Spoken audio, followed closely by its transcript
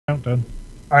countdown.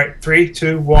 All right, 3,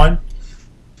 2, 1.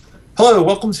 Hello,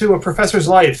 welcome to A Professor's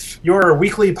Life, your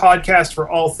weekly podcast for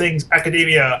all things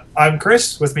academia. I'm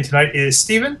Chris. With me tonight is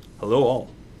Stephen. Hello, all.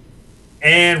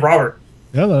 And Robert.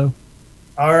 Hello.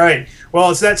 All right. Well,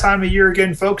 it's that time of year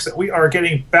again, folks, that we are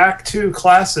getting back to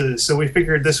classes. So we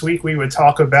figured this week we would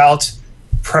talk about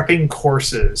prepping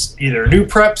courses, either new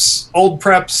preps, old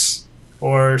preps,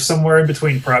 or somewhere in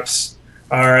between preps.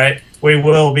 All right. We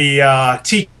will be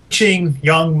teaching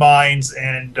young minds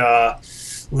and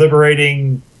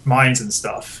liberating minds and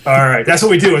stuff. All right. That's what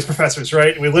we do as professors,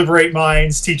 right? We liberate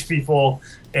minds, teach people,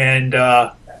 and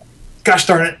gosh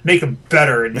darn it, make them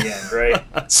better in the end,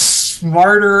 right?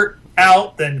 Smarter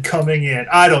out than coming in.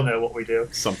 I don't know what we do.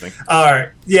 Something. All right.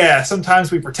 Yeah.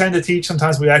 Sometimes we pretend to teach.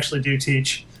 Sometimes we actually do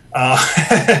teach.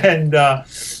 And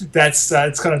that's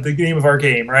kind of the name of our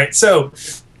game, right? So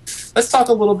let's talk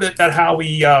a little bit about how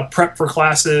we prep for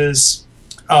classes.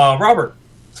 Robert,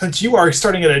 since you are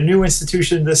starting at a new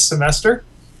institution this semester,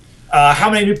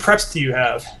 how many new preps do you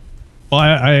have? Well,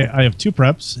 I have 2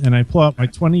 preps, and I pull out my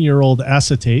 20-year-old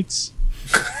acetates.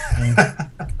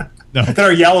 No. That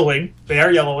are yellowing. They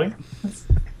are yellowing.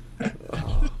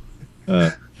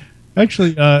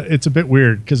 Actually, it's a bit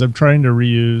weird because I'm trying to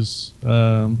reuse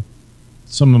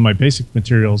some of my basic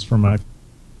materials from my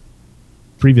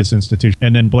previous institution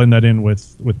and then blend that in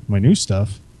with my new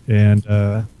stuff.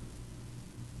 And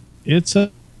it's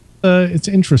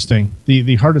interesting.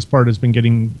 The hardest part has been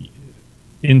getting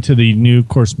into the new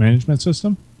course management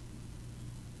system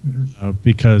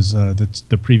because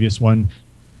the previous one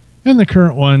and the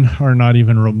current one are not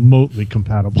even remotely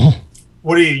compatible.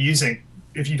 What are you using,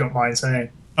 if you don't mind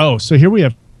saying? Oh, so here we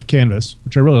have Canvas,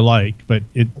 which I really like, but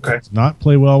it does not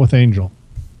play well with Angel.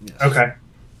 Okay.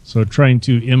 So trying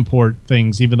to import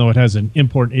things, even though it has an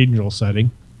import Angel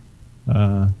setting,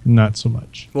 not so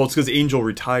much. Well, it's because Angel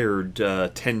retired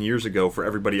 10 years ago for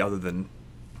everybody other than,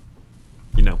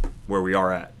 where we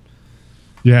are at.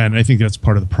 Yeah, and I think that's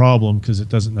part of the problem because it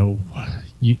doesn't know,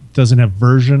 doesn't have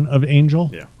version of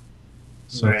Angel. Yeah.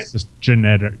 So It's just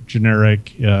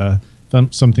generic.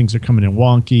 Some things are coming in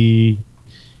wonky.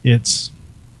 It's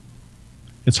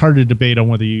hard to debate on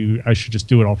whether I should just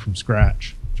do it all from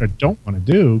scratch, which I don't want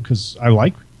to do because I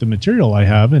like the material I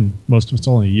have, and most of it's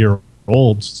only a year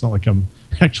old. So it's not like I'm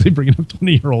actually bringing up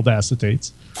 20-year-old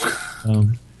acetates,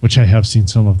 which I have seen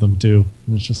some of them do.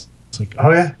 And it's like,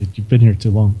 oh yeah, you've been here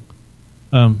too long.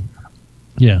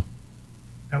 Yeah.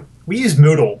 Now, we use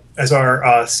Moodle as our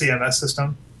CMS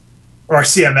system. Or our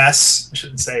CMS, I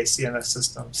shouldn't say CMS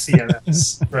system,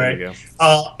 CMS, right? There you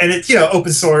go. And it's,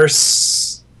 open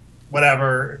source,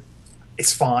 whatever.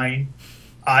 It's fine.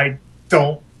 I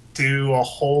don't do a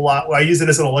whole lot. Well, I use it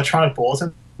as an electronic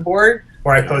bulletin board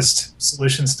where I post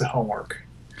solutions to homework.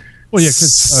 Well, yeah,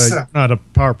 because you're not a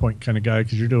PowerPoint kind of guy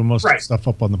because you're doing most of the stuff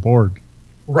up on the board.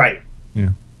 Right.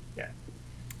 Yeah. Yeah.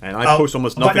 And I post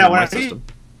almost nothing in my system.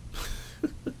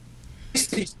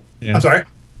 Yeah. I'm sorry?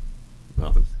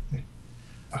 Nothing.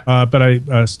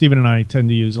 But Stephen and I tend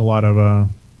to use a lot of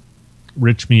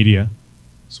rich media.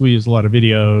 So we use a lot of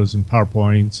videos and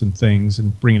PowerPoints and things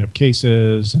and bringing up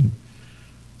cases. And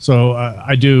so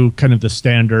I do kind of the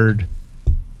standard.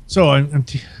 So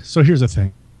so here's the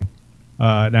thing,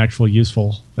 an actual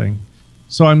useful thing.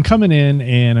 So I'm coming in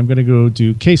and I'm going to go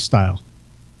do case style.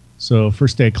 So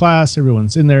first day of class,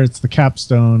 everyone's in there. It's the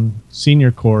capstone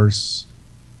senior course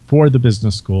for the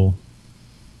business school.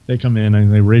 They come in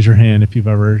and they raise your hand if you've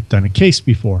ever done a case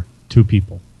before. 2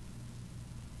 people.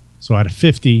 So out of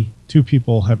 50, 2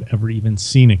 people have ever even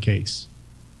seen a case.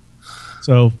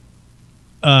 So,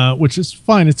 which is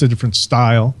fine. It's a different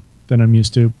style than I'm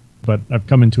used to. But I've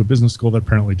come into a business school that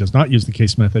apparently does not use the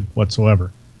case method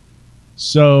whatsoever.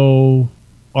 So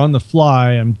on the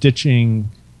fly, I'm ditching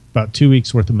about 2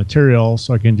 weeks worth of material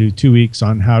so I can do 2 weeks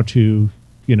on how to,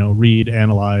 read,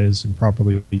 analyze, and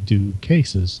properly do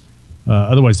cases.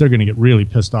 Otherwise, they're going to get really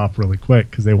pissed off really quick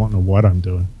because they won't know what I'm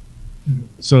doing.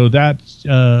 So that,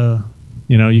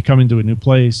 you come into a new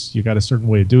place, you got a certain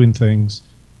way of doing things,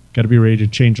 got to be ready to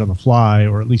change on the fly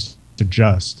or at least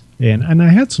adjust. And I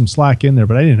had some slack in there,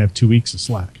 but I didn't have 2 weeks of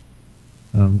slack.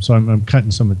 So I'm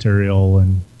cutting some material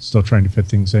and still trying to fit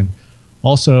things in.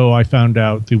 Also, I found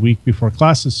out the week before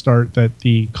classes start that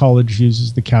the college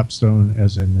uses the capstone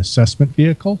as an assessment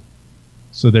vehicle.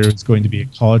 So there's going to be a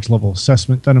college level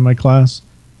assessment done in my class.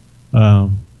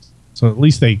 So at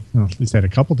least they had a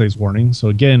couple days warning. So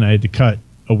again, I had to cut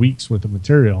a week's worth of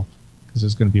material because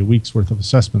there's going to be a week's worth of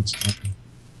assessments.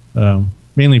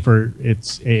 Mainly for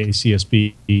its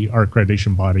AACSB, our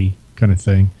accreditation body kind of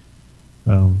thing.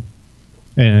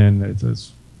 And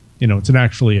it's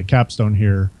actually a capstone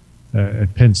here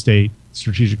at Penn State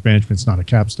strategic management's not a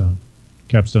capstone.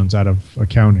 Capstone's out of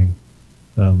accounting.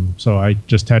 So I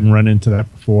just hadn't run into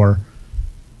that before.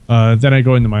 Then I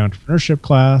go into my entrepreneurship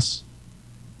class,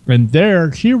 and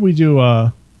here we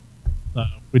do.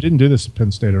 We didn't do this at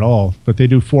Penn State at all, but they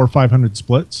do 400 or 500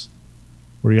 splits,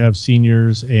 where you have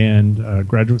seniors and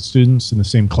graduate students in the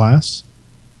same class.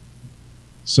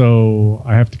 So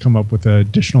I have to come up with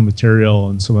additional material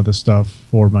and some of the stuff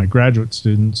for my graduate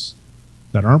students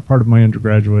that aren't part of my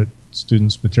undergraduate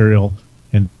students' material,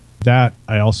 and that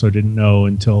I also didn't know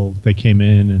until they came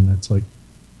in, and it's like,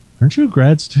 aren't you a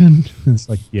grad student? And it's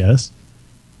like, yes.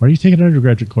 Why are you taking an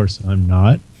undergraduate course? I'm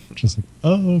not. Just like,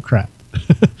 oh, crap.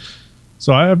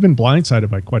 So I've been blindsided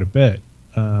by quite a bit.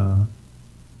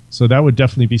 So that would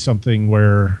definitely be something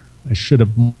where I should have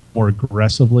more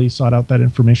aggressively sought out that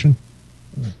information.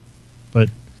 But,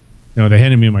 they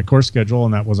handed me my course schedule,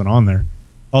 and that wasn't on there.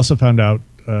 Also found out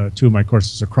 2 of my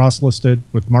courses are cross-listed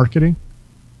with marketing.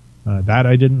 That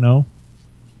I didn't know.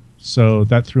 So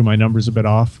that threw my numbers a bit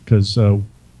off, because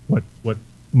what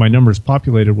my numbers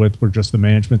populated with were just the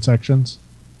management sections.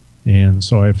 And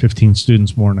so I have 15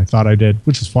 students more than I thought I did,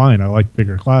 which is fine. I like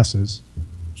bigger classes.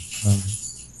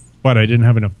 But I didn't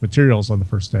have enough materials on the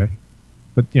first day.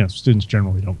 But, students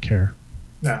generally don't care.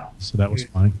 No. So that was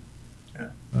fine. Yeah.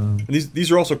 And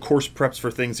these are also course preps for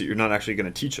things that you're not actually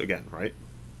going to teach again, right?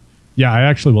 Yeah, I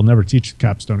actually will never teach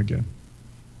capstone again.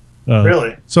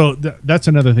 Really? So that's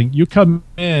another thing. You come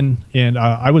in, and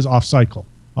I was off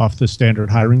the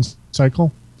standard hiring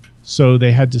cycle. So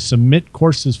they had to submit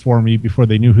courses for me before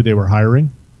they knew who they were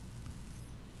hiring.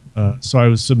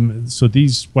 So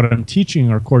these, what I'm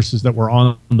teaching are courses that were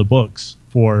on the books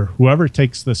for whoever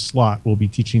takes this slot will be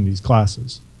teaching these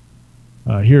classes.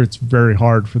 Here it's very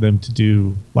hard for them to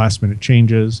do last minute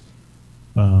changes.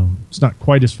 It's not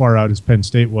quite as far out as Penn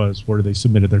State was, where they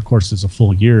submitted their courses a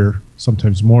full year,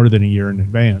 sometimes more than a year in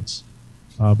advance.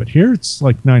 But here it's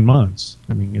like 9 months.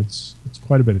 I mean, it's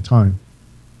quite a bit of time.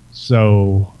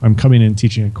 So I'm coming in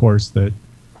teaching a course that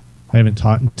I haven't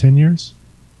taught in 10 years.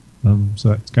 So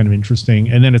that's kind of interesting.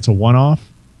 And then it's a one-off,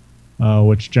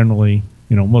 which generally,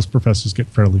 most professors get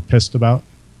fairly pissed about.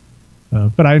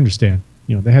 But I understand.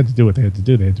 They had to do what they had to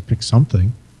do. They had to pick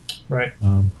something. Right.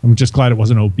 I'm just glad it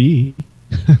wasn't OB,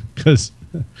 because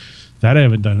that I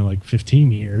haven't done in like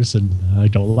 15 years, and I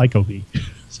don't like OB.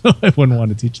 So I wouldn't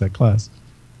want to teach that class.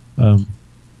 I'm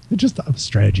a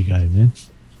strategy guy, man.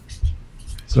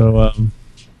 So,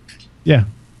 yeah.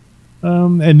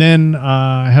 And then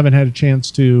I haven't had a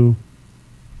chance to,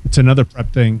 it's another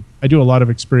prep thing. I do a lot of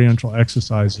experiential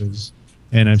exercises,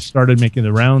 and I've started making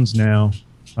the rounds now,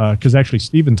 because actually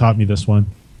Stephen taught me this one,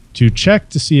 to check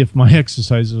to see if my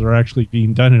exercises are actually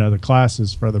being done in other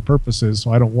classes for other purposes,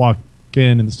 so I don't walk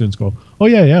in and the students go, oh,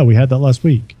 yeah, we had that last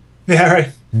week. Yeah, right.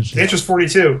 The answer's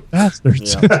 42.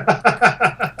 Bastards.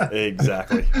 Yeah.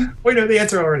 Exactly. We know the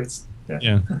answer already.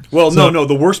 Yeah. Well, no.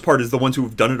 The worst part is the ones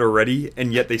who've done it already,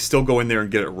 and yet they still go in there and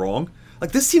get it wrong.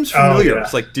 Like, this seems familiar. Oh, yeah.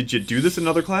 It's like, did you do this in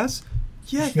another class?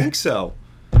 Yeah, I think so.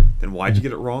 Then why'd you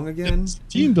get it wrong again? It's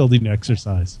team building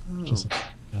exercise. Just like,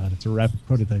 God, it's a rapid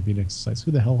prototyping exercise.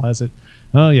 Who the hell has it?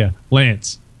 Oh, yeah,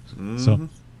 Lance. Mm-hmm. So,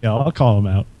 yeah, I'll call him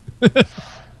out.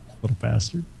 Little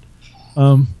bastard.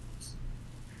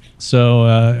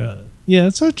 Yeah,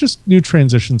 it's just new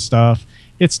transition stuff.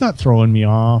 It's not throwing me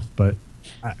off, but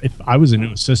if I was a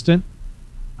new assistant,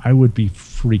 I would be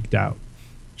freaked out.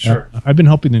 Sure. I've been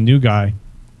helping the new guy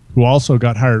who also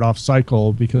got hired off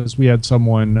cycle because we had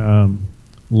someone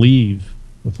leave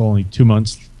with only 2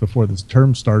 months before this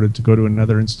term started to go to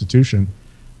another institution.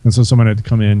 And so someone had to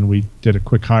come in. We did a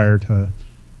quick hire to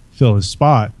fill his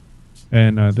spot.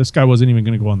 And this guy wasn't even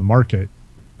going to go on the market,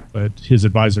 but his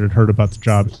advisor had heard about the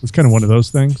job. It was kind of one of those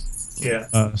things.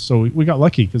 Yeah. So we got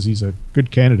lucky because he's a good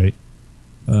candidate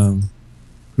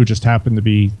who just happened to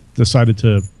be decided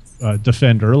to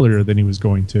defend earlier than he was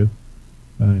going to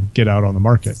get out on the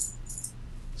market.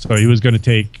 So he was going to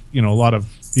take, a lot of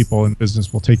people in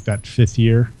business will take that 5th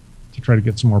year to try to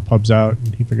get some more pubs out.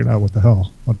 And he figured out, what the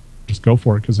hell, I'll just go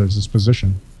for it because there's this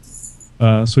position.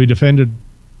 So he defended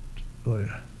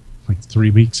like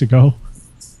 3 weeks ago.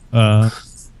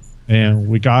 And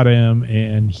we got him,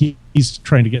 and he's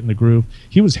trying to get in the groove.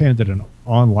 He was handed an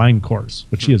online course,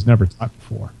 which he has never taught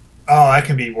before. Oh, that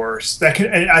can be worse. I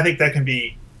think that can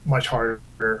be much harder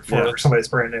for somebody that's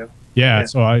brand new. Yeah.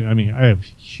 So I have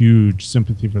huge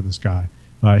sympathy for this guy.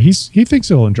 He thinks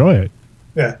he'll enjoy it.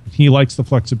 Yeah. He likes the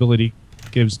flexibility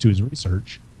it gives to his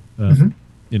research.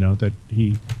 That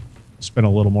he spent a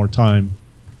little more time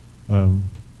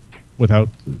without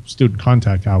student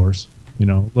contact hours. A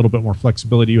little bit more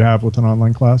flexibility you have with an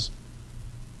online class.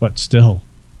 But still,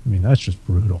 that's just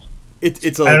brutal.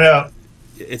 it's I don't know.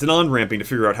 It's an on-ramping to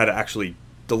figure out how to actually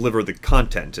deliver the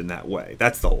content in that way.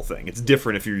 That's the whole thing. It's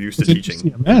different if you're used to teaching.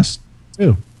 CMS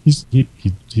too.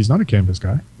 He's not a Canvas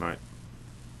guy. Right.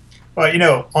 Well, you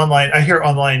know, online. I hear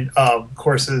online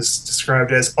courses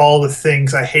described as all the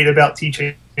things I hate about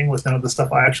teaching with none of the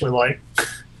stuff I actually like.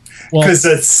 Well, Because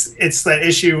it's that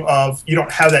issue of you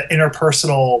don't have that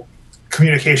interpersonal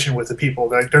communication with the people.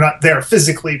 They're not there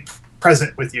physically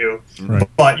present with you, Right.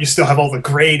 but you still have all the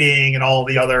grading and all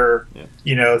the other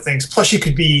things. Plus, you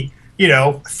could be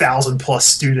 1,000+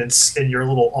 students in your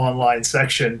little online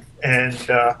section, and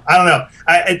I don't know.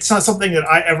 It's not something that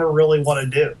I ever really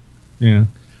want to do. yeah.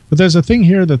 But there's a thing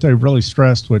here that they really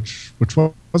stressed, which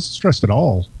wasn't stressed at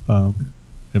all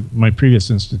at my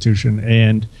previous institution,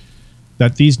 and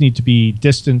that these need to be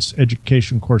distance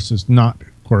education courses, not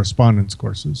correspondence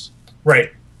courses.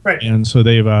 Right. Right. And so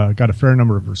they've got a fair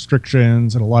number of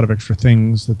restrictions and a lot of extra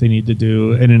things that they need to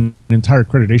do, and an entire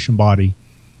accreditation body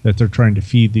that they're trying to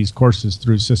feed these courses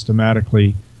through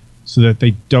systematically, so that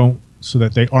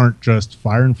they aren't just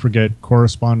fire and forget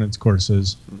correspondence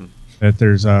courses. Mm-hmm. That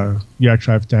there's you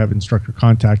actually have to have instructor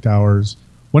contact hours.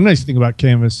 One nice thing about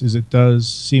Canvas is it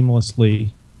does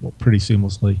pretty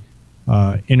seamlessly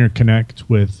interconnect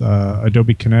with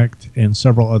Adobe Connect and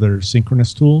several other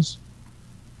synchronous tools,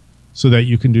 so that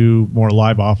you can do more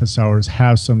live office hours,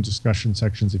 have some discussion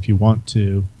sections if you want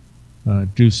to,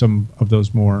 do some of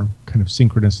those more kind of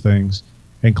synchronous things.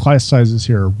 And class sizes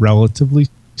here are relatively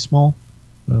small,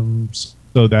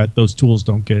 so that those tools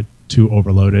don't get too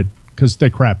overloaded, because they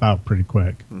crap out pretty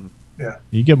quick. Yeah.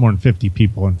 You get more than 50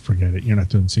 people and forget it. You're not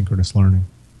doing synchronous learning.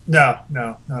 No,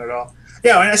 not at all.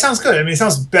 Yeah, I mean, it sounds good. I mean, it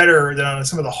sounds better than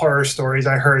some of the horror stories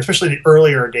I heard, especially the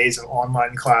earlier days of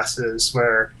online classes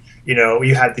where,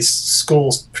 you had these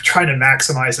schools trying to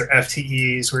maximize their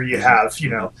FTEs where you have,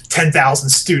 10,000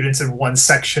 students in one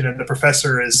section and the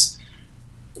professor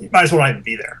you might as well not even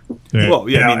be there. Yeah. Well,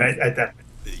 yeah, I mean, at that.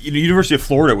 University of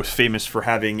Florida was famous for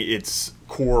having its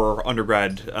core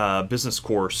undergrad business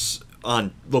course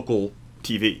on local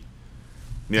TV. I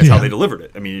mean, that's how they delivered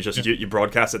it. I mean, you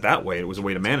broadcast it that way. It was a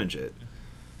way to manage it.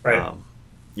 Right.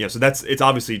 So it's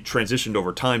obviously transitioned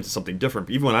over time to something different.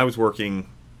 But even when I was working,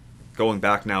 going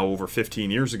back now over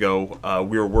 15 years ago,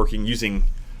 we were working using,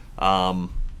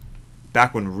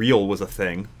 back when Reel was a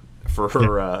thing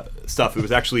for stuff. It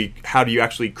was actually, how do you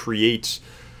actually create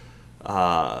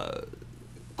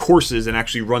courses and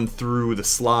actually run through the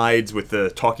slides with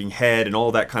the talking head and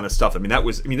all that kind of stuff. I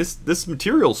mean, this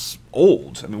material's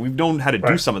old. I mean, we've known how to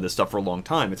do some of this stuff for a long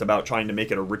time. It's about trying to make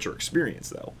it a richer experience,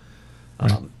 though.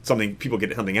 Something people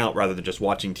get something out rather than just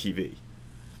watching TV.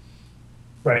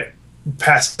 Right.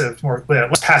 Passive,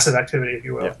 less passive activity, if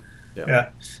you will. Yeah.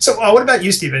 So what about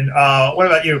you, Stephen? What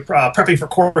about you prepping for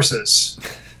courses?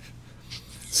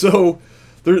 So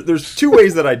there's two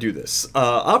ways that I do this.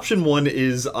 Option one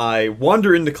is I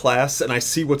wander into class and I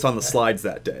see what's on the slides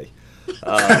that day.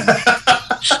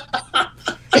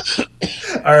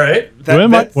 All right. Where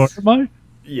am I?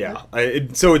 Yeah.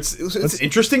 So it's an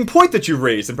interesting point that you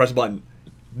raised and press a button.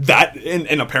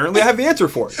 And apparently I have the answer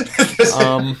for it.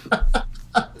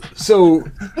 So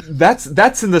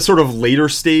that's in the sort of later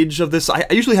stage of this. I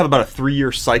usually have about a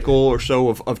 3-year cycle or so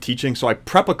of teaching. So I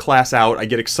prep a class out. I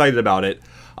get excited about it.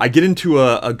 I get into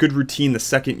a good routine the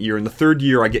second year. And the third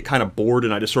year, I get kind of bored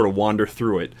and I just sort of wander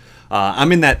through it.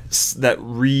 I'm in that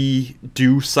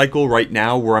redo cycle right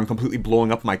now where I'm completely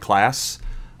blowing up my class.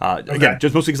 Again,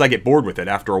 just mostly because I get bored with it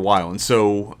after a while. And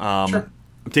so I'm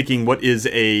taking what is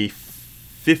a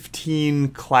 15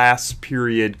 class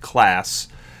period class,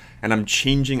 and I'm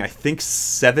changing, I think,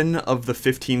 7 of the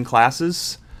 15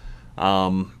 classes.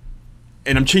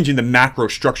 And I'm changing the macro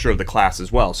structure of the class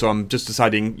as well. So I'm just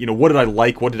deciding, what did I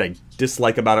like? What did I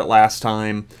dislike about it last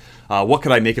time? What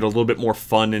could I make it a little bit more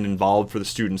fun and involved for the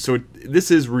students? So this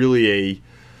is really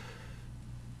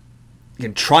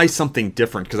try something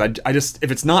different, because I just,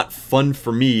 if it's not fun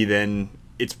for me, then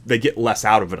they get less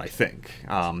out of it, I think.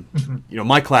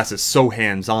 My class is so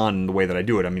hands-on in the way that I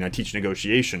do it. I mean, I teach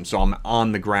negotiation, so I'm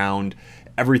on the ground.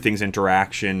 Everything's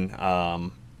interaction,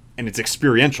 and it's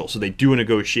experiential. So they do a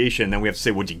negotiation, and then we have to say,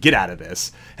 what'd you get out of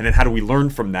this? And then how do we learn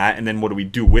from that? And then what do we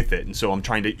do with it? And so I'm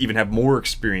trying to even have more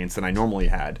experience than I normally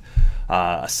had.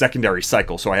 A secondary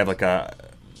cycle. So I have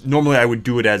normally I would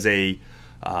do it as a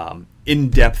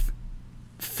in-depth,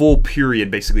 full period,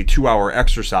 basically 2-hour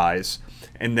exercise,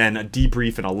 and then a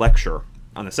debrief and a lecture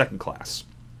on the second class.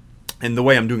 And the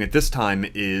way I'm doing it this time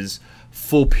is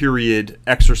full period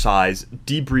exercise,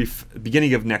 debrief,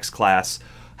 beginning of next class,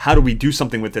 how do we do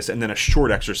something with this, and then a short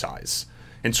exercise.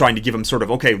 And trying to give them sort of,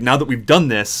 okay, now that we've done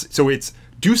this, so it's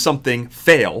do something,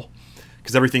 fail,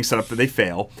 because everything's set up that they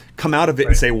fail, come out of it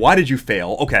and say, why did you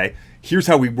fail? Okay, here's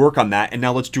how we work on that, and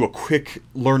now let's do a quick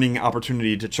learning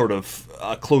opportunity to sort of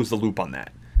close the loop on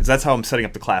that. Because that's how I'm setting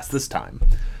up the class this time.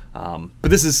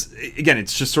 But this is, again,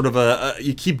 it's just sort of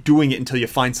you keep doing it until you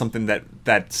find something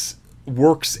that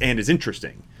works and is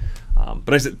interesting.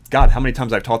 But I said, God, how many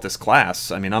times I've taught this class?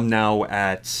 I mean, I'm now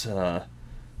at,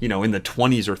 in the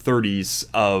 20s or 30s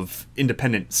of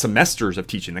independent semesters of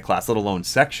teaching the class, let alone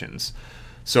sections.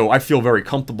 So I feel very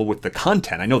comfortable with the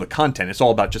content. I know the content. It's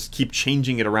all about just keep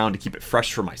changing it around to keep it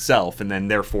fresh for myself and then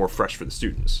therefore fresh for the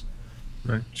students.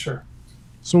 Right. Sure.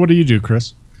 So what do you do,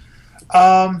 Chris?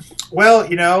 Well,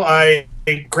 I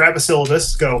grab a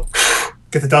syllabus, go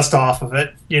get the dust off of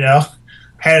it,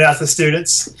 hand it out to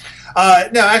students.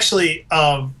 No, actually,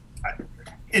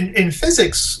 in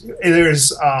physics,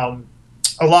 there's a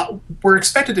lot. We're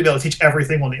expected to be able to teach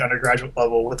everything on the undergraduate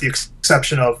level, with the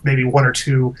exception of maybe one or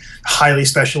two highly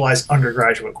specialized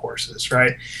undergraduate courses,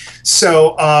 right?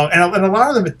 So, and a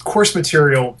lot of the course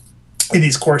material in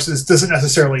these courses doesn't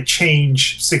necessarily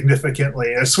change significantly.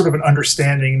 There's sort of an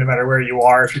understanding, no matter where you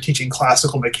are, if you're teaching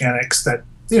classical mechanics, that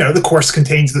the course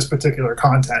contains this particular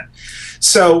content.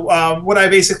 So what I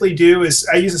basically do is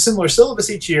I use a similar syllabus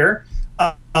each year,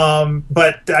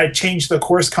 but I change the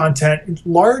course content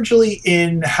largely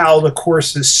in how the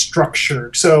course is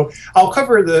structured. So I'll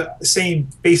cover the same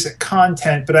basic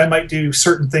content, but I might do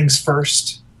certain things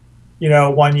first.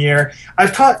 1 year.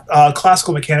 I've taught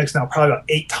classical mechanics now probably about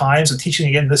 8 times. I'm teaching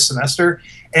again this semester,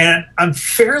 and I'm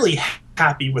fairly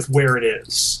happy with where it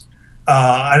is.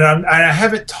 And I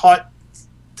haven't taught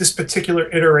this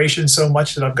particular iteration so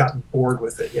much that I've gotten bored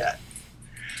with it yet.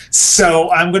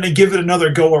 So I'm going to give it another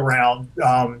go around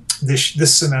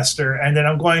this semester, and then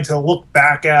I'm going to look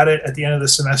back at it at the end of the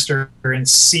semester and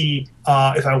see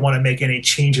if I want to make any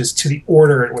changes to the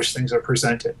order in which things are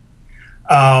presented.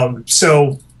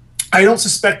 So I don't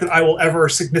suspect that I will ever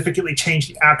significantly change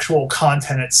the actual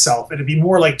content itself. It'd be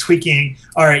more like tweaking,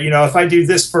 all right, if I do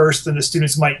this first, then the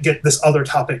students might get this other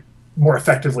topic more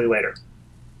effectively later,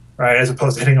 right, as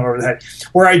opposed to hitting them over the head.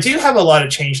 Where I do have a lot of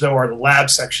change, though, are the lab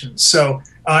sections. So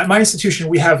at my institution,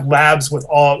 we have labs with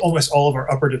almost all of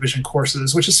our upper division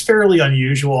courses, which is fairly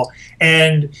unusual.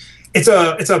 And it's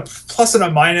a plus and a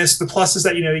minus. The plus is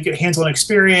that you get hands-on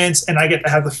experience, and I get to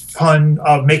have the fun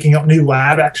of making up new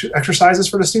lab exercises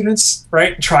for the students,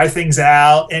 right? Try things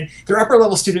out, and they're upper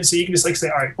level students, so you can just say,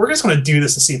 all right, we're just going to do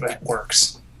this to see if it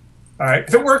works. All right,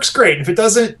 if it works, great. If it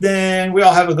doesn't, then we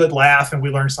all have a good laugh and we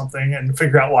learn something and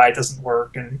figure out why it doesn't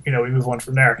work, and we move on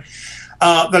from there.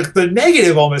 The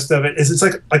negative almost of it is it's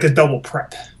like a double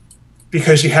prep,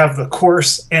 because you have the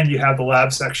course and you have the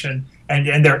lab section,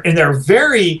 and they're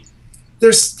very.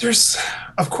 There's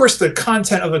of course the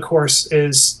content of the course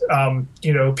is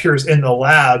appears in the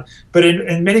lab, but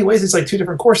in many ways it's like 2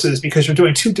 different courses, because you're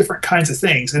doing 2 different kinds of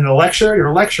things. In the lecture,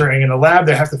 you're lecturing. In the lab,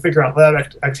 they have to figure out lab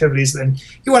activities, and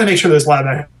you want to make sure those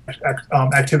lab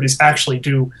activities actually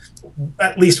do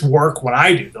at least work when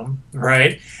I do them,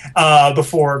 right?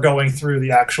 Before going through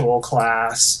the actual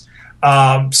class.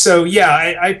 So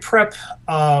yeah, I prep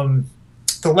the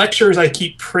lectures. I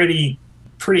keep pretty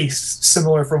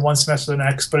similar from one semester to the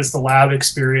next, but it's the lab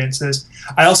experiences.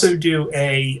 I also do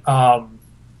a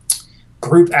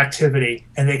group activity,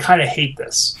 and they kind of hate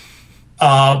this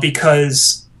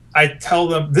because I tell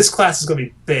them this class is going to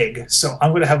be big, so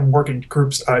I'm going to have them work in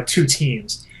groups, 2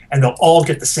 teams, and they'll all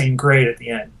get the same grade at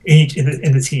the end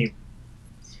in the team.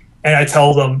 And I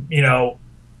tell them,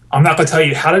 I'm not going to tell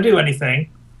you how to do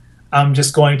anything. I'm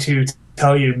just going to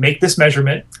tell you, make this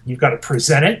measurement. You've got to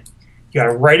present it. You got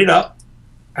to write it up.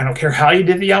 I don't care how you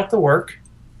divvy out the work,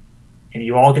 and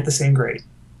you all get the same grade.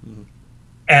 Mm-hmm.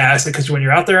 And I said, because when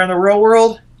you're out there in the real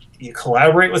world, you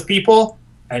collaborate with people,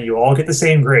 and you all get the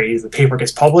same grade. Either the paper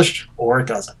gets published or it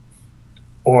doesn't.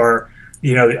 Or,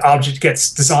 the object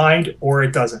gets designed or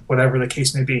it doesn't, whatever the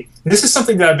case may be. And this is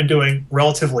something that I've been doing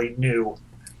relatively new.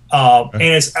 And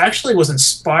it actually was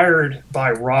inspired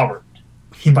by Robert.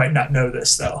 He might not know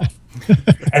this, though.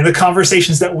 And the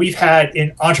conversations that we've had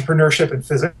in entrepreneurship and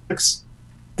physics.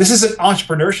 This isn't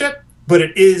entrepreneurship, but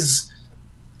it is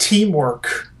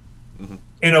teamwork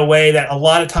in a way that a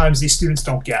lot of times these students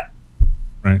don't get.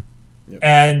 Right. Yep.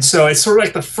 And so it's sort of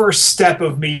like the first step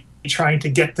of me trying to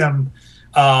get them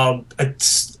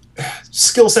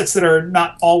skill sets that are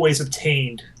not always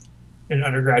obtained in an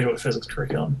undergraduate physics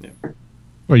curriculum. Yeah.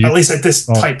 Well, at least at this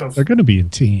type of... They're going to be in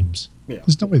teams. Yeah.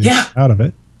 There's no way to get out of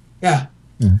it. Yeah.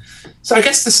 So I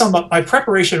guess to sum up, my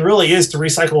preparation really is to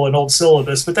recycle an old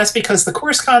syllabus, but that's because the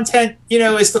course content,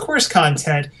 is the course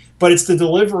content, but it's the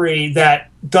delivery that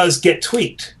does get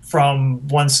tweaked from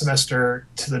one semester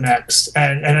to the next,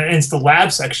 and it's the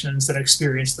lab sections that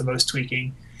experience the most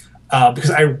tweaking, because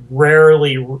I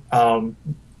rarely, well,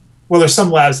 there's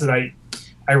some labs that I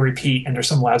repeat, and there's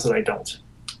some labs that I don't,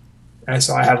 and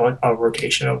so I have a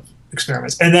rotation of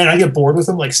experiments, and then I get bored with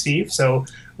them like Steve. So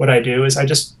what I do is I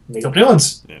just make up new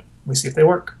ones. Yeah. We see if they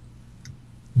work.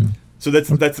 So that's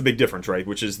the big difference, right?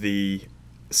 Which is the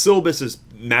syllabus is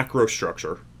macro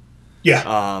structure.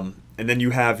 Yeah. And then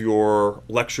you have your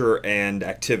lecture and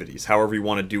activities, however you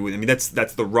want to do it. I mean, that's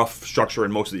the rough structure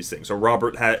in most of these things. So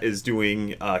Robert is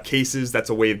doing cases. That's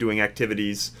a way of doing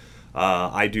activities.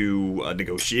 I do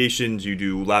negotiations. You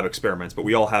do lab experiments. But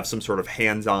we all have some sort of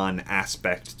hands-on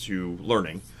aspect to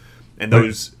learning. And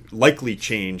those likely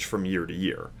change from year to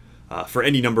year for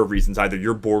any number of reasons. Either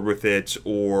you're bored with it,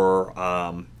 or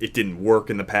it didn't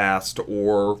work in the past,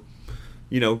 or,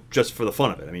 just for the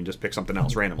fun of it. I mean, just pick something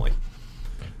else randomly.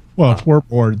 Well, if we're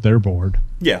bored, they're bored.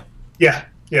 Yeah. Yeah,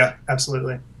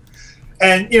 absolutely.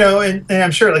 And, and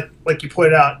I'm sure, like you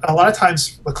pointed out, a lot of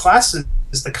times the class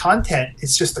is the content.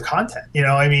 It's just the content.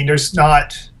 I mean, there's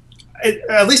not...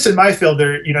 at least in my field,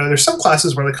 there's some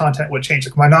classes where the content would change.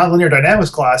 Like my nonlinear dynamics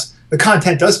class, the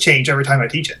content does change every time I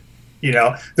teach it.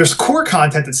 There's core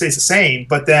content that stays the same,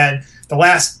 but then the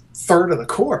last third of the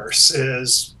course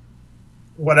is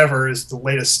whatever is the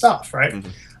latest stuff, right? Mm-hmm.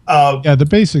 Yeah, the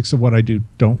basics of what I do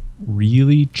don't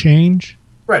really change,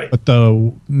 right? But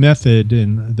the method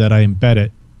that I embed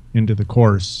it into the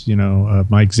course,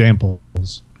 my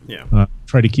examples,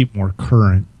 try to keep more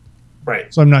current.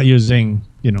 Right. So I'm not using,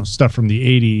 stuff from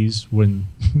the 80s when,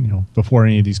 before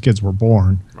any of these kids were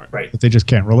born, right, that they just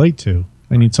can't relate to.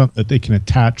 I need something that they can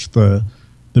attach the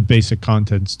basic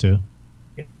contents to.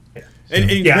 And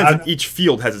it depends on each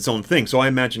field has its own thing. So I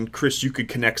imagine, Chris, you could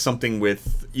connect something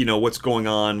with, what's going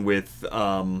on with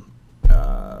Neil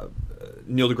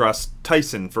deGrasse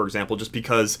Tyson, for example, just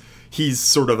because he's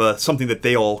sort of something that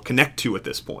they all connect to at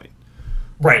this point.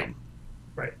 Right.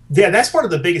 Right. Yeah, that's one of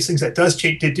the biggest things that does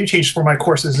change. They do change for my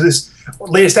courses. Is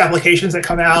latest applications that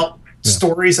come out,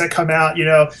 stories that come out.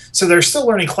 So they're still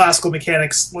learning classical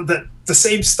mechanics. The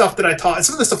same stuff that I taught. And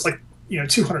some of the stuff's like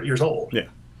 200 years old. Yeah.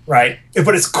 Right.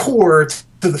 But it's core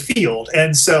to the field,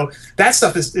 and so that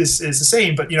stuff is the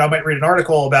same. But I might read an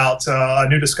article about a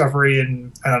new discovery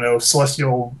in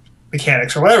celestial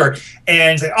mechanics or whatever,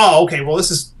 and say, oh, okay, well,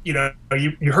 this is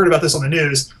you heard about this on the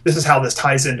news. This is how this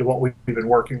ties into what we've been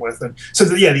working with, and so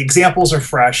the examples are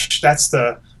fresh. That's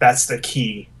the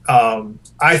key,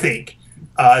 I think,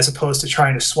 as opposed to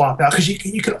trying to swap out, because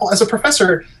you could, as a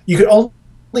professor, you could only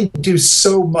do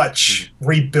so much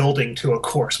rebuilding to a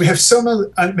course. We have so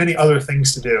many other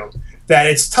things to do that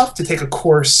it's tough to take a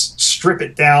course, strip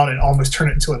it down, and almost turn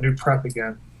it into a new prep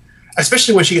again.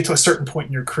 Especially once you get to a certain point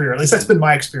in your career. At least that's been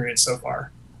my experience so far.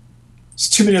 It's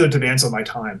too many other demands on my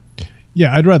time.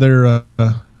 Yeah, I'd rather.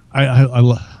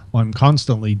 I'm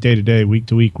constantly day to day, week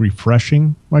to week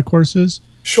refreshing my courses.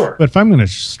 Sure. But if I'm going to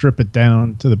strip it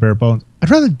down to the bare bones, I'd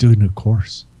rather do a new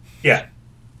course. Yeah.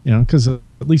 Because at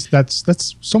least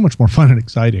that's so much more fun and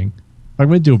exciting. If I'm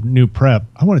going to do a new prep,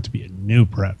 I want it to be a new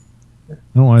prep. I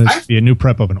don't want it to be a new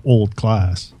prep of an old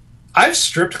class. I've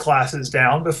stripped classes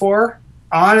down before.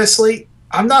 Honestly,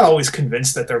 I'm not always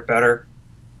convinced that they're better.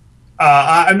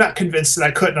 I'm not convinced that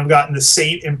I couldn't have gotten the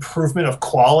same improvement of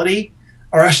quality,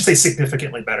 or I should say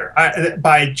significantly better,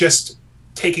 by just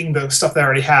taking the stuff that I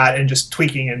already had and just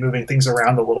tweaking and moving things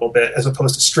around a little bit, as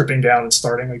opposed to stripping down and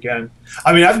starting again.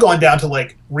 I mean, I've gone down to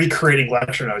recreating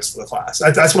lecture notes for the class.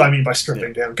 That's what I mean by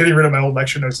stripping down, getting rid of my old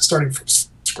lecture notes and starting from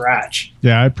scratch.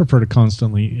 Yeah, I prefer to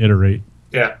constantly iterate.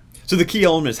 Yeah. So the key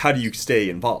element is, how do you stay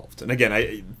involved? And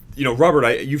again,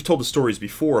 Robert, you've told the stories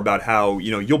before about how,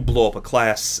 you'll blow up a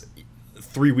class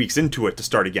 3 weeks into it to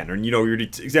start again. And, your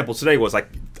example today was like,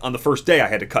 on the first day I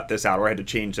had to cut this out, or I had to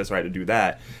change this, or I had to do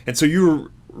that. And so you're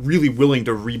really willing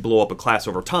to re-blow up a class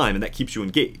over time, and that keeps you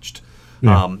engaged.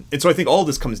 Yeah. And so I think all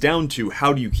this comes down to,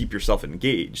 how do you keep yourself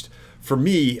engaged? For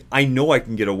me, I know I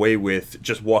can get away with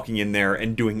just walking in there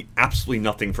and doing absolutely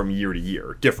nothing from year to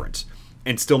year, different,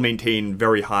 and still maintain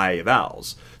very high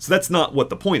evals. So that's not what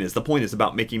the point is. The point is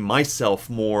about making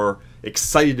myself more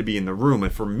excited to be in the room.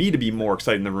 And for me to be more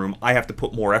excited in the room, I have to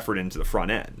put more effort into the front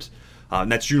end. And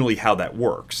that's generally how that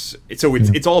works. So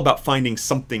it's all about finding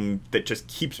something that just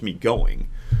keeps me going.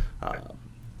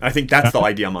 I think that's the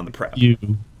idea I'm on the prep.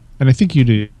 And I think you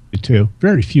do too.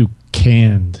 Very few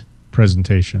canned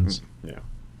presentations. Yeah.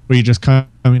 Where you just come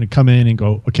in and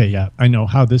go, okay, yeah, I know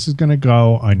how this is going to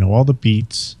go. I know all the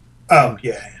beats. Oh,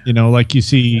 yeah. Like you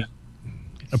see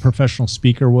a professional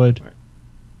speaker would,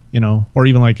 or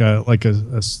even like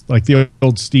the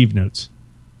old Steve notes.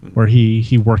 where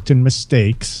he worked in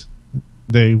mistakes.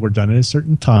 They were done at a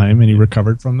certain time, and he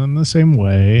recovered from them the same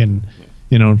way, and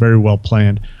very well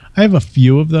planned. I have a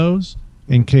few of those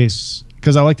in case,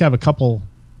 because I like to have a couple.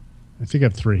 I think I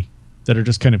have 3 that are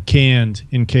just kind of canned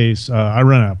in case I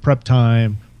run out of prep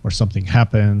time or something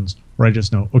happens, or I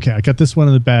just know, okay, I got this one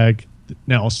in the bag.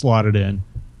 Now I'll slot it in,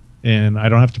 and I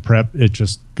don't have to prep. It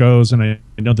just goes, and I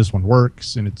know this one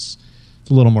works, and it's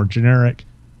a little more generic.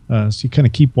 So you kind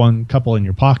of keep couple in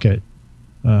your pocket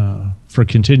for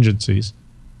contingencies.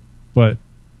 But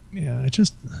yeah,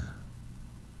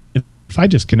 if I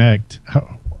disconnect,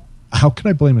 how could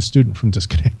I blame a student from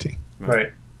disconnecting?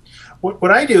 Right.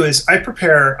 What I do is I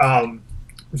prepare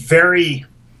very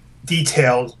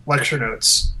detailed lecture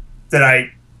notes that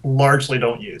I largely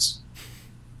don't use,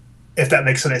 if that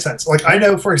makes any sense. Like, I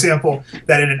know, for example,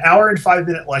 that in an hour and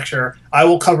 5-minute lecture, I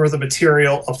will cover the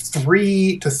material of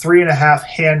 3 to 3.5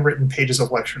 handwritten pages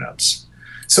of lecture notes.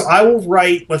 So I will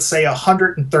write, let's say,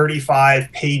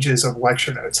 135 pages of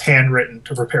lecture notes, handwritten,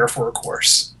 to prepare for a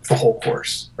course, the whole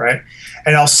course, right?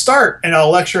 And I'll start and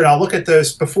I'll lecture and I'll look at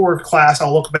those before class.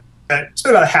 I'll look at,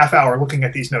 spend about a half hour looking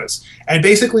at these notes. And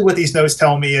basically what these notes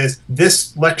tell me is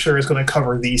this lecture is going to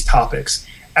cover these topics.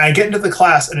 And I get into the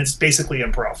class and it's basically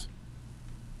improv.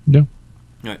 No.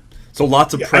 Right. So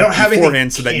lots of prep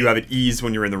beforehand so that you have at ease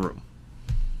when you're in the room.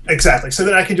 Exactly. So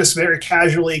that I can just very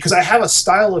casually, because I have a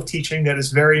style of teaching that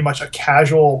is very much a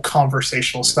casual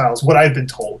conversational style, is what I've been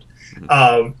told.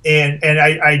 And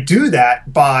I do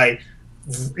that by,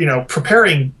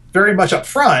 preparing very much up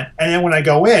front. And then when I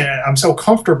go in, I'm so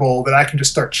comfortable that I can just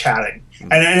start chatting.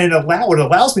 And what it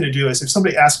allows me to do is if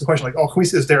somebody asks a question like, oh, can we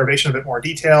see this derivation in a bit more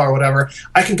detail or whatever,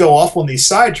 I can go off on these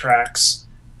side tracks,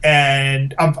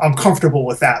 and I'm comfortable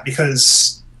with that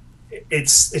because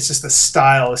it's just the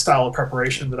style of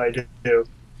preparation that I do,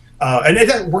 and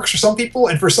that works for some people,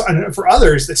 and for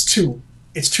others it's too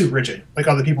rigid. Like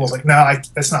other people, it's like, no,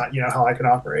 that's not how I can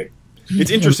operate.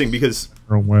 It's interesting because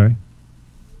way.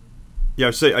 Yeah,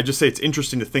 I just say it's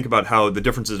interesting to think about how the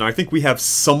differences. And I think we have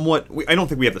somewhat. I don't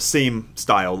think we have the same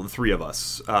style, the 3 of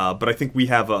us, but I think we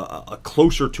have a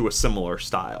closer to a similar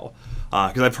style.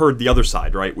 Because I've heard the other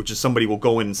side, right? Which is somebody will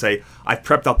go in and say, I've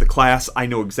prepped out the class, I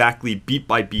know exactly beat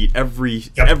by beat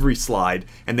every slide,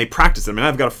 and they practice them. And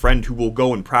I've got a friend who will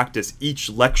go and practice each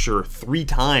lecture 3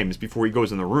 times before he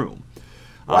goes in the room.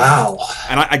 Wow.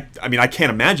 And I mean, I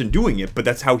can't imagine doing it, but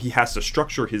that's how he has to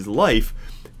structure his life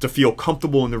to feel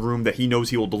comfortable in the room, that he knows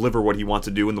he will deliver what he wants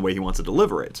to do in the way he wants to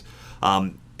deliver it.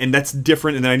 And that's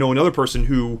different. And then I know another person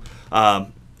who,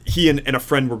 he and a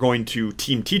friend were going to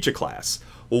team teach a class.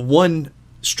 Well, one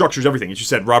structures everything. As you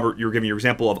said, Robert, you were giving your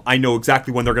example of, I know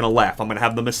exactly when they're going to laugh. I'm going to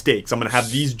have the mistakes. I'm going to have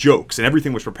these jokes, and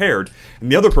everything was prepared. And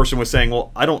the other person was saying,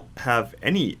 well, I don't have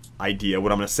any idea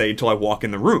what I'm going to say until I walk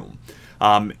in the room.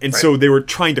 So they were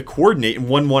trying to coordinate, and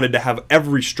one wanted to have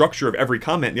every structure of every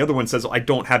comment, and the other one says, I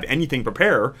don't have anything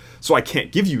prepared, so I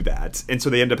can't give you that. And so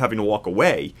they end up having to walk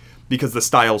away because the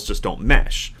styles just don't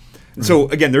mesh. And so,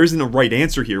 again, there isn't a right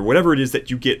answer here. Whatever it is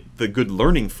that you get the good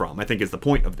learning from, I think, is the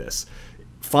point of this.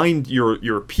 Find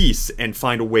your piece and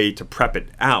find a way to prep it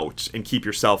out and keep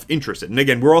yourself interested. And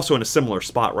again, we're also in a similar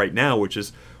spot right now, which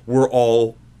is we're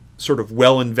all sort of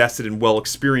well invested and well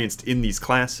experienced in these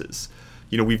classes.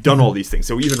 We've done all these things.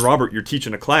 So even Robert, you're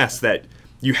teaching a class that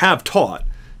you have taught.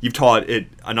 You've taught it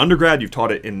an undergrad, you've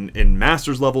taught it in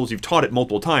master's levels, you've taught it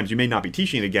multiple times. You may not be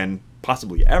teaching it again,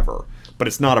 possibly ever, but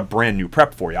it's not a brand new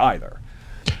prep for you either.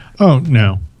 Oh,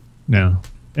 no.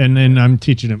 And then I'm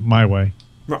teaching it my way.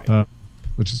 Right.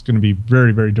 Which is going to be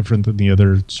very, very different than the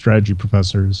other strategy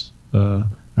professors.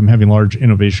 I'm having large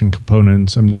innovation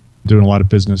components. I'm doing a lot of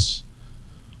business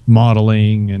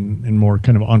modeling and more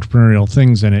kind of entrepreneurial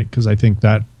things in it, because I think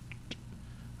that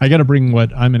I got to bring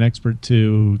what I'm an expert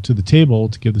to the table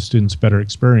to give the students better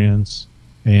experience,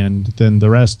 and then the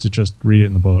rest to just read it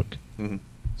in the book. Mm-hmm.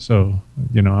 So,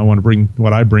 I want to bring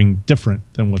what I bring different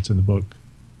than what's in the book.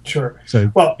 Sure.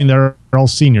 So, they're all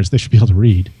seniors. They should be able to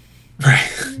read.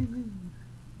 Right.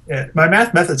 Yeah, my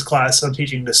math methods class I'm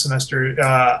teaching this semester,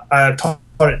 I've taught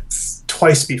it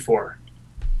twice before,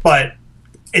 but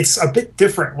it's a bit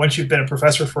different once you've been a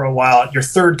professor for a while. Your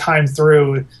third time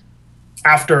through,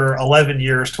 after 11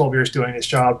 years, 12 years doing this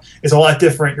job, is a lot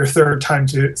different. Your third time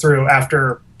through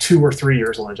after 2 or 3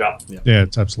 years on the job. Yeah,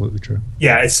 it's absolutely true.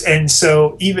 Yeah, and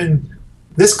so even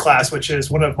this class, which is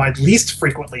one of my least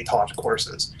frequently taught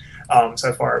courses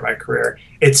so far in my career,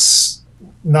 it's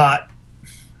not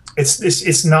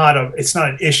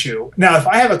an issue. Now, if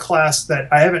I have a class that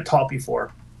I haven't taught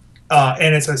before,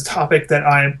 and it's a topic that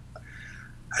I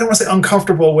don't want to say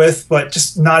uncomfortable with, but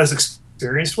just not as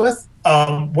experienced with,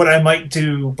 what I might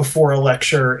do before a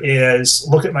lecture is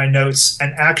look at my notes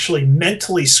and actually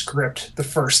mentally script the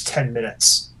first 10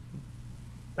 minutes.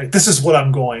 Like, this is what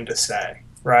I'm going to say,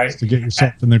 right? To get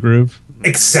yourself in the groove.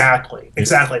 Exactly.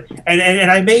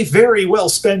 And I may very well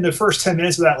spend the first 10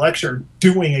 minutes of that lecture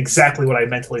doing exactly what I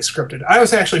mentally scripted. I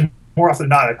was actually, more often than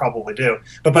not, I probably do.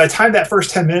 But by the time that first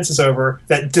 10 minutes is over,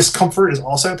 that discomfort is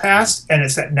also past, and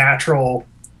it's that natural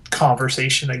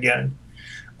conversation again.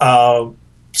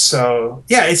 So,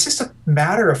 yeah, it's just a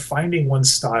matter of finding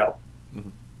one's style,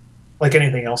 like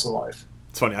anything else in life.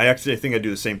 It's funny. I think I do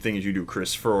the same thing as you do,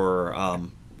 Chris, for,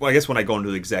 well, I guess when I go into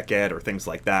the exec ed or things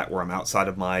like that, where I'm outside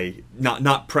of my,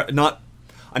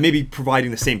 I may be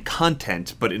providing the same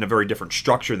content, but in a very different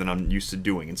structure than I'm used to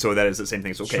doing. And so that is the same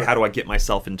thing. So, okay, how do I get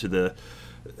myself into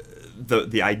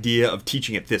the idea of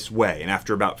teaching it this way? And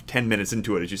after about 10 minutes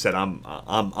into it, as you said,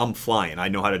 I'm flying. I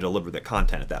know how to deliver the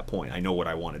content at that point. I know what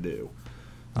I want to do.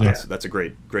 So that's a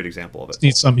great example of it. It's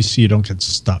neat something so you don't get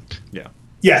stuck. Yeah.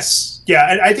 Yes.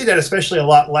 Yeah. And I did that especially a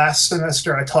lot last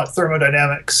semester. I taught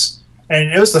thermodynamics,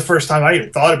 and it was the first time I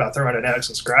even thought about thermodynamics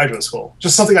since graduate school.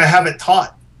 Just something I haven't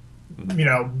taught,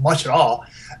 much at all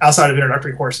outside of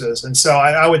introductory courses. And so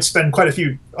I would spend quite a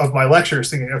few of my lectures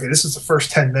thinking, okay, this is the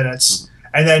first 10 minutes,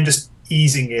 and then just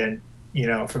easing in,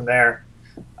 from there.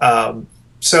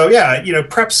 So yeah,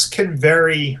 preps can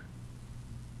vary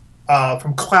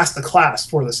from class to class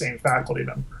for the same faculty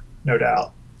member, no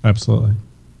doubt. Absolutely.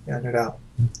 Yeah, no doubt.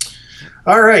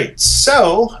 All right,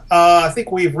 so I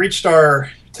think we've reached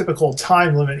our typical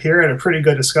time limit here and a pretty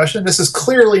good discussion. This is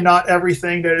clearly not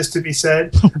everything that is to be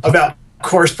said about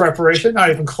course preparation, not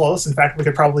even close. In fact, we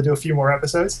could probably do a few more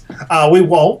episodes. We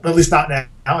won't, at least not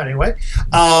now anyway.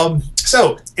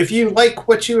 So if you like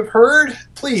what you have heard,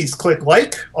 please click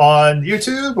like on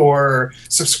YouTube or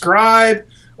subscribe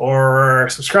to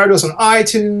us on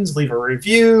iTunes, leave a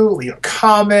review, leave a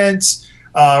comment.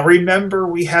 Remember,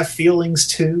 we have feelings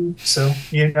too, so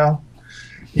so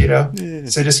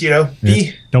just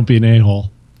don't be an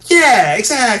a-hole. Yeah,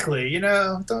 exactly.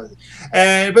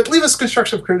 But leave us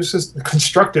constructive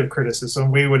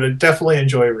criticism. We would definitely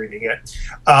enjoy reading it.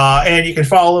 And you can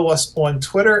follow us on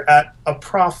Twitter at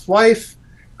 @AProfLife.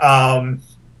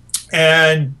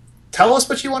 And tell us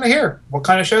what you want to hear. What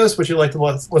kind of shows would you like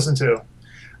to listen to?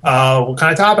 What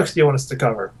kind of topics do you want us to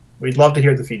cover? We'd love to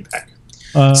hear the feedback.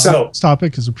 So this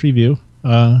topic is a preview.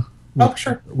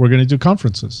 Sure. We're going to do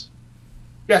conferences.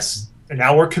 Yes. And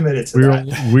now we're committed to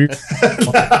We're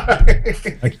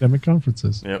academic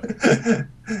conferences. Yep.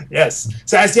 Yes.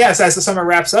 So as the summer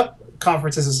wraps up,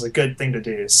 conferences is a good thing to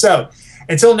do. So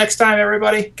until next time,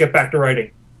 everybody, get back to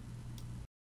writing.